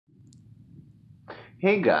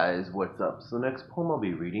Hey guys, what's up? So the next poem I'll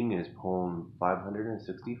be reading is poem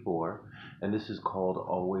 564, and this is called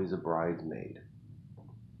Always a Bridesmaid.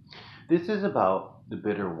 This is about the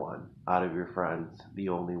bitter one out of your friends, the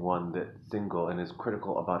only one that's single and is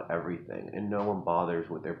critical about everything, and no one bothers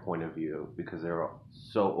with their point of view because they're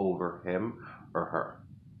so over him or her.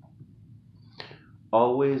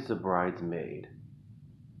 Always a bridesmaid.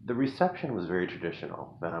 The reception was very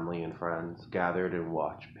traditional. Family and friends gathered and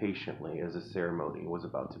watched patiently as the ceremony was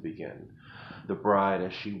about to begin. The bride,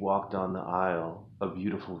 as she walked down the aisle, a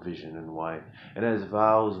beautiful vision in white, and as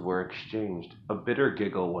vows were exchanged, a bitter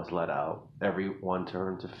giggle was let out. Everyone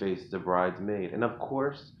turned to face the bridesmaid, and of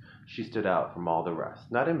course, she stood out from all the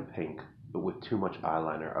rest, not in pink, but with too much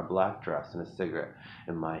eyeliner, a black dress, and a cigarette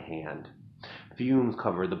in my hand. Fumes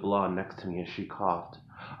covered the blonde next to me as she coughed.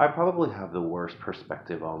 I probably have the worst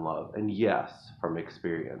perspective on love, and yes, from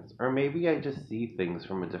experience. Or maybe I just see things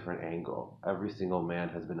from a different angle. Every single man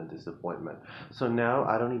has been a disappointment. So now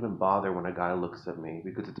I don't even bother when a guy looks at me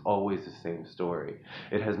because it's always the same story.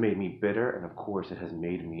 It has made me bitter, and of course, it has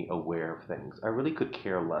made me aware of things. I really could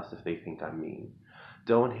care less if they think I'm mean.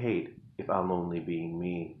 Don't hate if I'm only being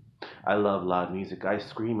me. I love loud music. I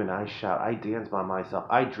scream and I shout. I dance by myself.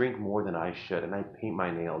 I drink more than I should, and I paint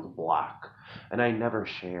my nails black. And I never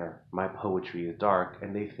share. My poetry is dark,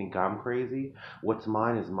 and they think I'm crazy. What's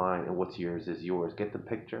mine is mine, and what's yours is yours. Get the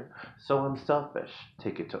picture? So I'm selfish.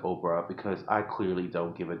 Take it to Oprah because I clearly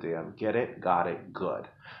don't give a damn. Get it? Got it? Good.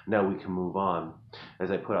 Now we can move on.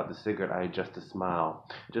 As I put out the cigarette, I adjust a smile,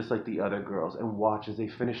 just like the other girls, and watch as they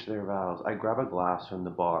finish their vows. I grab a glass from the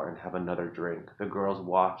bar and have another drink. The girls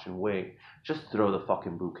watch and wait. Just throw the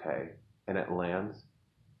fucking bouquet. And it lands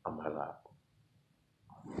on my lap.